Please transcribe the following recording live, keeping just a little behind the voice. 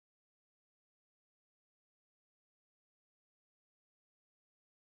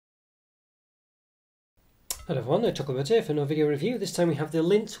Hello everyone, Chocolo here for another video review. This time we have the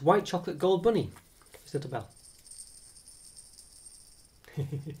Lindt White Chocolate Gold Bunny. His little bell.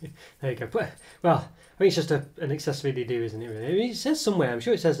 There you go. Well, I think it's just an accessory they do, isn't it really? I mean, it says somewhere, I'm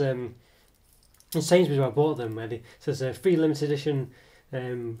sure it says, in Sainsbury's where I bought them, where it says free limited edition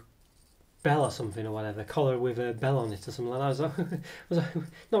bell or something or whatever, collar with a bell on it or something like that. Was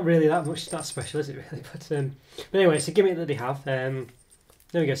not really that special, is it really? But anyway, it's a gimmick that they have.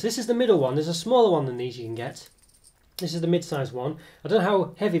 There we go. So this is the middle one. There's a smaller one than these you can get. This is the mid-sized one. I don't know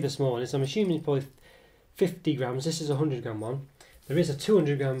how heavy the small one is. I'm assuming it's probably 50 grams. This is a 100 gram one. There is a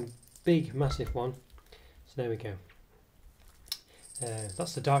 200 gram big, massive one. So there we go.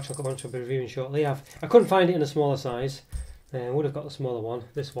 That's the dark chocolate one, which I'll be reviewing shortly. I couldn't find it in a smaller size. Would have got the smaller one,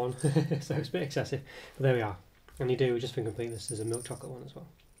 this one. So it's a bit excessive. But there we are. And you do, just for completeness, there's a milk chocolate one as well.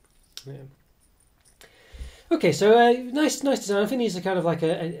 Yeah. Okay, so nice design. I think these are kind of like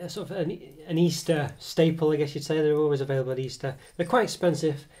a sort of an Easter staple, I guess you'd say. They're always available at Easter. They're quite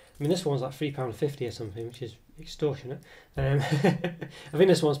expensive. I mean, this one's like £3.50 or something, which is extortionate. I think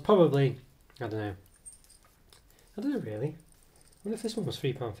this one's probably, I don't know really. I wonder if this one was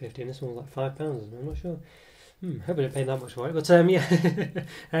 £3.50 and this one was like £5. I'm not sure. Hope I didn't pay that much for it. But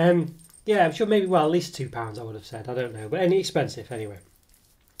yeah, yeah, I'm sure maybe, well, at least £2 I would have said. I don't know, but expensive anyway.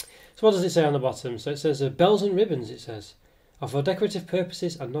 So what does it say on the bottom? So it says bells and ribbons, it says, are for decorative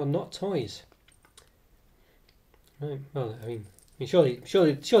purposes and are not toys. Right, well, I mean surely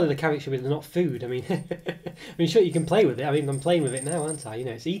the caveat should be they're not food. I mean, sure you can play with it. I mean, I'm playing with it now, aren't I? You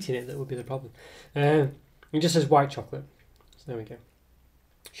know, it's eating it that would be the problem. It just says white chocolate. So there we go.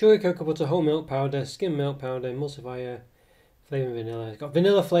 Sugar, cocoa butter, whole milk powder, skim milk powder, emulsifier, flavouring vanilla. It's got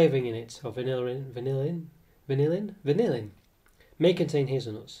vanilla flavouring in it, or vanillin. May contain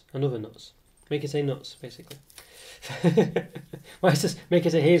hazelnuts and other nuts. May contain nuts, basically. Why is this? May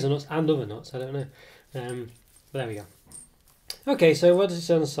contain hazelnuts and other nuts? I don't know. But there we go. Okay, so what does it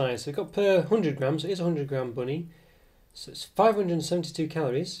say on the side? So we've got per 100 grams, so it is a 100 gram bunny. So it's 572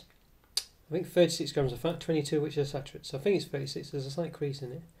 calories. I think 36 grams of fat, 22 which are saturated. So I think it's 36, there's a slight crease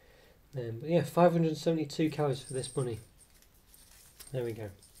in it. But yeah, 572 calories for this bunny. There we go.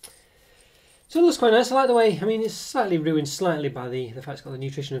 So it looks quite nice. I like the way, I mean, it's slightly ruined slightly by the fact it's got the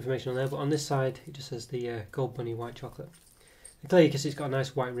nutrition information on there, but on this side it just says the Gold Bunny White Chocolate. And clearly because it's got a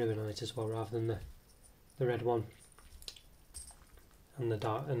nice white ribbon on it as well, rather than the red one and the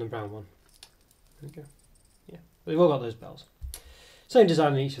brown one. There we go. Yeah, but they've all got those bells. Same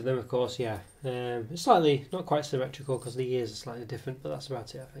design on each of them, of course. Yeah, it's slightly not quite symmetrical because the ears are slightly different, but that's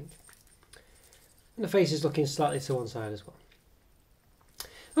about it, I think. And the face is looking slightly to one side as well.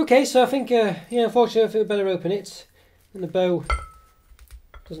 Okay, so I think, yeah, unfortunately I think we better open it. And the bow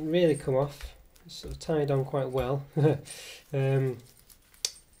doesn't really come off. It's sort of tied on quite well. Slide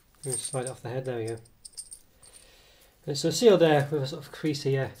it off the head, there we go. And so sealed there with a sort of crease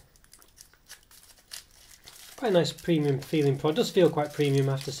here. Quite a nice premium feeling product. Does feel quite premium,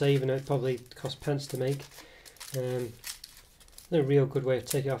 I have to say, even though it probably cost pence to make. No real good way to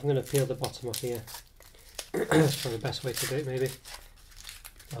take it off. I'm going to peel the bottom off here. That's probably the best way to do it, maybe.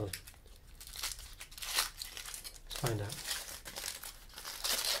 Well, let's find out.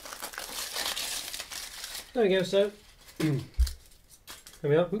 There we go. So there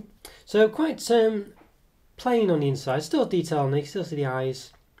we are. So quite plain on the inside. Still detail on it. Still see the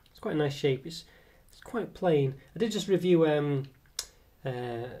eyes. It's quite a nice shape. It's quite plain. I did just review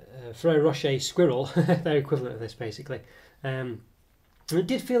Ferrero Rocher Squirrel, their equivalent of this, basically. And it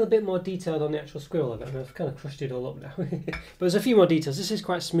did feel a bit more detailed on the actual squirrel of it. I mean, I've kind of crushed it all up now. But there's a few more details. This is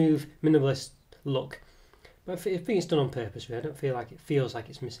quite smooth, minimalist look. But I think it's done on purpose, really. I don't feel like it feels like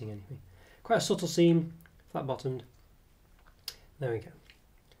it's missing anything. Quite a subtle seam, flat bottomed. There we go.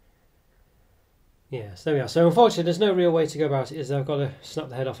 Yes, there we are. So unfortunately, there's no real way to go about it. Is I've got to snap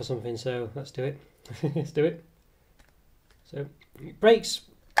the head off or something. So let's do it. Let's do it. So it breaks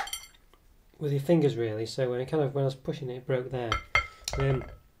with your fingers, really. So when I was pushing it, it broke there. You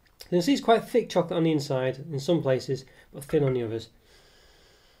can see it's quite thick chocolate on the inside in some places, but thin on the others.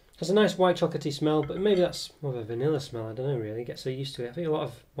 Has a nice white chocolatey smell, but maybe that's more of a vanilla smell. I don't know really. Get so used to it. I think a lot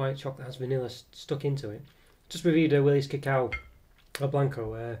of white chocolate has vanilla stuck into it. Just reviewed a Willie's Cacao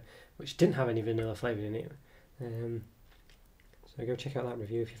Blanco, which didn't have any vanilla flavour in it. So go check out that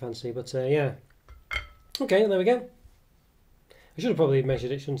review if you fancy. But yeah, okay, there we go. I should have probably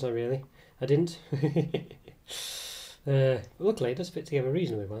measured it, shouldn't I? Really, I didn't. But luckily it does fit together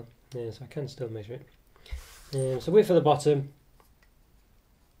reasonably well, so I can still measure it. So width for the bottom,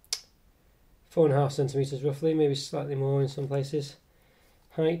 4.5 centimetres roughly, maybe slightly more in some places.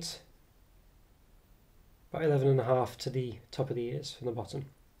 Height, about 11.5 to the top of the ears from the bottom.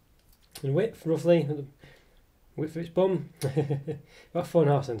 And width, roughly, width for its bum, about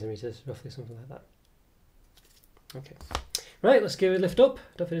 4.5 centimetres, roughly, something like that. Okay, right, let's give it a lift up.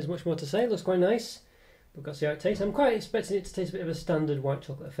 Don't think there's much more to say. It looks quite nice. We've got to see how it tastes. I'm quite expecting it to taste a bit of a standard white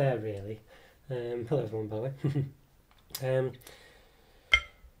chocolate affair, really. Hello everyone, by the way.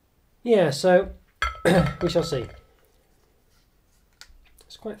 Yeah, so we shall see.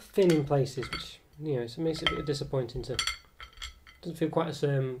 It's quite thin in places, which, you know, it makes it a bit disappointing to. Doesn't feel quite as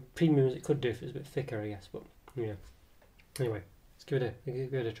premium as it could do if it was a bit thicker, I guess. But yeah. Anyway, let's give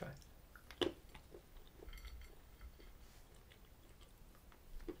it a try.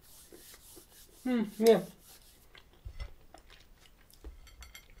 Yeah.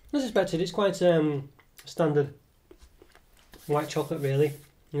 As expected, it's quite standard white chocolate, really.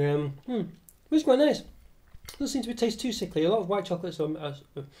 It's quite nice. Doesn't seem to taste too sickly. A lot of white chocolates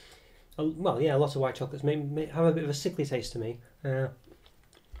well, yeah, a lot of white chocolates may have a bit of a sickly taste to me. I'm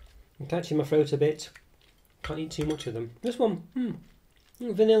catching my throat a bit. Can't eat too much of them. This one,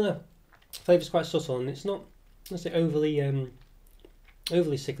 vanilla. Flavour's quite subtle, and it's not, let's say, overly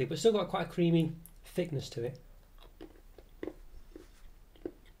sickly, but still got quite a creamy thickness to it.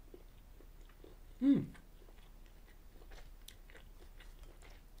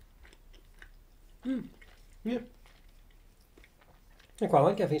 Yeah. I quite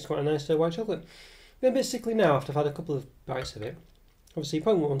like it. I think it's quite a nice white chocolate. A bit sickly now after I've had a couple of bites of it. Obviously, you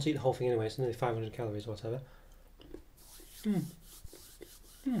probably won't want to eat the whole thing anyway. It's nearly 500 calories or whatever.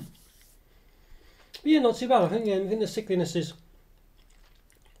 But yeah, not too bad. I think the sickliness is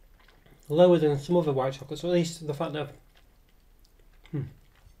lower than some other white chocolates, or at least the fact that the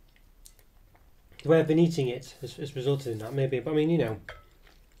way I've been eating it has resulted in that, maybe. But I mean, you know,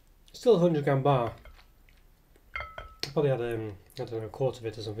 it's still a 100-gram bar. I probably had I don't know, a quarter of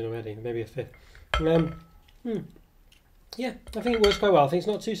it or something already, maybe a fifth. Yeah, I think it works quite well. I think it's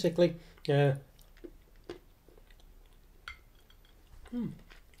not too sickly. It's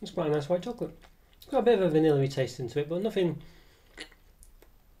quite a nice white chocolate. It's got a bit of a vanilla-y taste into it, but nothing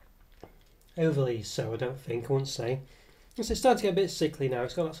overly so, I don't think, I wouldn't say. It's starting to get a bit sickly now.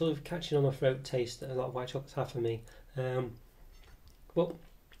 It's got that sort of catching on the throat taste that a lot of white chocolates have for me. But,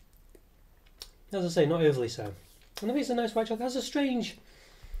 as I say, not overly so. And I think it's a nice white chocolate. It has a strange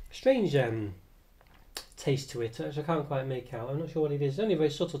taste to it, which I can't quite make out. I'm not sure what it is. It's only a very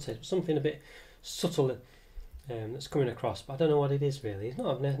subtle taste, but something a bit subtle that's coming across. But I don't know what it is really. It's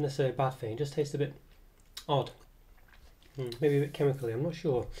not necessarily a bad thing. It just tastes a bit odd. Maybe a bit chemically. I'm not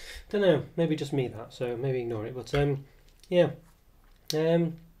sure. Don't know. Maybe just me that. So maybe ignore it. But yeah.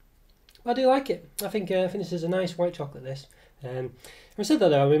 I do like it. I think this is a nice white chocolate. This. Having said that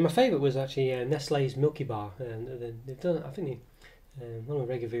though, I mean my favourite was actually Nestle's Milky Bar, and they've done. I think one of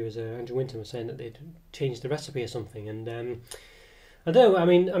my regular viewers, Andrew Winton, was saying that they'd changed the recipe or something, and I don't know. I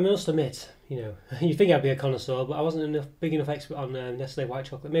mean, I must admit, you know, you think I'd be a connoisseur, but I wasn't big enough expert on Nestle white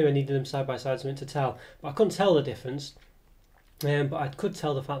chocolate. Maybe I needed them side by side something to tell, but I couldn't tell the difference. But I could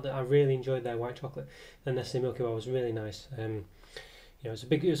tell the fact that I really enjoyed their white chocolate. The Nestle Milky Bar was really nice. You know,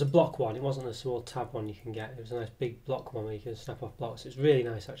 it was a block one. It wasn't a small tab one you can get. It was a nice big block one where you can snap off blocks. It's really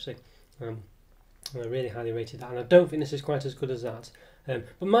nice actually. I really highly rated that, and I don't think this is quite as good as that. But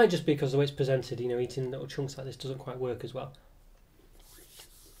might just be because the way it's presented. You know, eating little chunks like this doesn't quite work as well.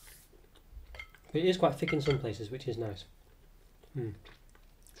 But it is quite thick in some places, which is nice. The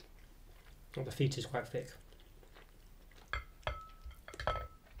feet is quite thick.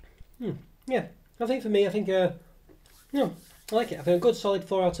 Yeah, I think for me, I like it. I think a good solid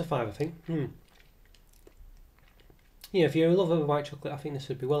 4 out of 5. I think. Yeah, if you're a lover of white chocolate, I think this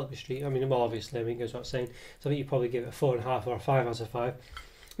would be well up your street. I mean, well, obviously, it goes without saying. So I think you'd probably give it a 4.5 or a 5 out of 5. I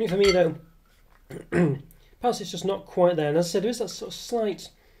think for me though, perhaps it's just not quite there. And as I said, there is that sort of slight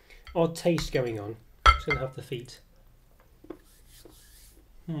odd taste going on. I'm just going to have the feet.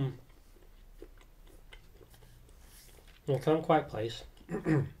 I can't quite place.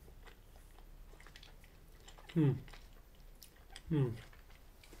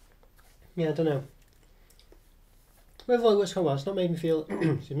 Yeah, I don't know. Overall, it works quite well. It's not made me feel.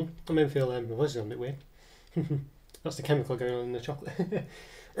 Excuse me. Not made me feel. My voice is a bit weird. That's the chemical going on in the chocolate.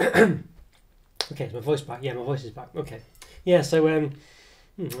 Okay, is my voice back? Yeah, my voice is back. Okay. Yeah. So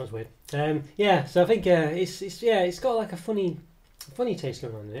that was weird. Yeah. So I think it's got like a funny taste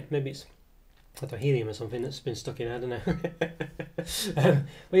going on in it. Maybe it's helium or something that's been stuck in. I don't know.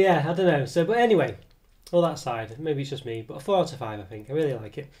 But yeah, I don't know. So, but anyway. All that side, maybe it's just me, but a 4 out of 5 I think. I really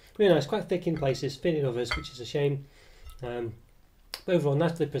like it. Really nice, quite thick in places, thin in others, which is a shame. But overall,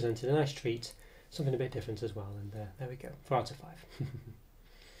 nicely presented, a nice treat. Something a bit different as well, and there we go, 4 out of 5.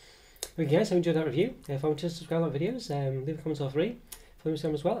 Okay guys, hope you enjoyed that review. If I want to subscribe to my videos, leave a comment or 3. Follow me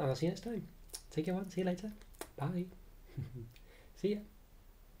on Instagram as well, and I'll see you next time. Take care, everyone. See you later. Bye. Bye. See ya.